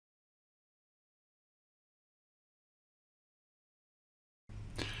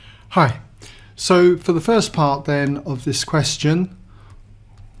Hi. So for the first part then of this question,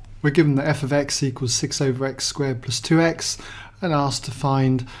 we're given that f of x equals 6 over x squared plus 2x and asked to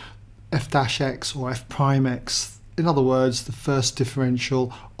find f dash x or f prime x. In other words, the first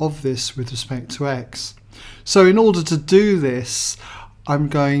differential of this with respect to x. So in order to do this, I'm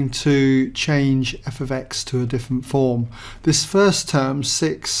going to change f of x to a different form. This first term,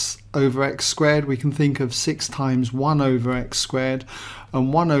 6 over x squared, we can think of 6 times 1 over x squared,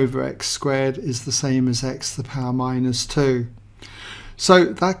 and 1 over x squared is the same as x to the power minus 2. So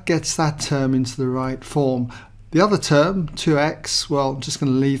that gets that term into the right form. The other term, 2x, well, I'm just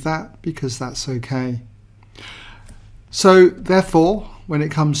going to leave that because that's okay. So therefore, when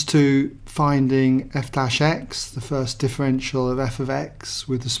it comes to finding f dash x, the first differential of f of x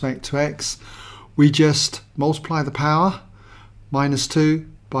with respect to x, we just multiply the power, minus 2,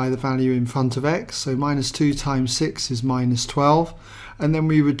 by the value in front of x. So minus 2 times 6 is minus 12. And then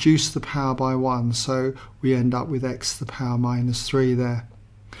we reduce the power by 1. So we end up with x to the power minus 3 there.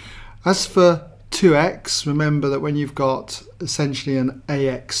 As for 2x, remember that when you've got essentially an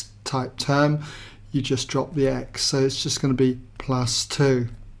ax type term, you just drop the x. So it's just going to be plus 2.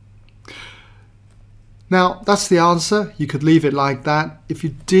 Now that's the answer. You could leave it like that. If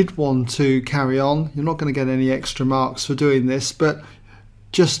you did want to carry on, you're not going to get any extra marks for doing this, but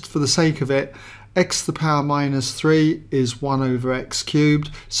just for the sake of it, x to the power minus 3 is 1 over x cubed.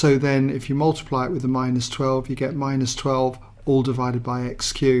 So then if you multiply it with the minus 12, you get minus 12 all divided by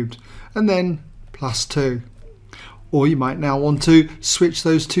x cubed. And then plus 2. Or you might now want to switch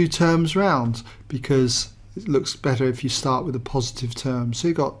those two terms round because it looks better if you start with a positive term. So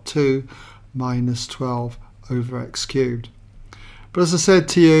you've got 2 minus 12 over x cubed. But as I said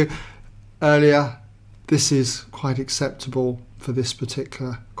to you earlier, this is quite acceptable for this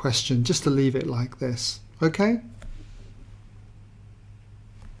particular question, just to leave it like this. Okay?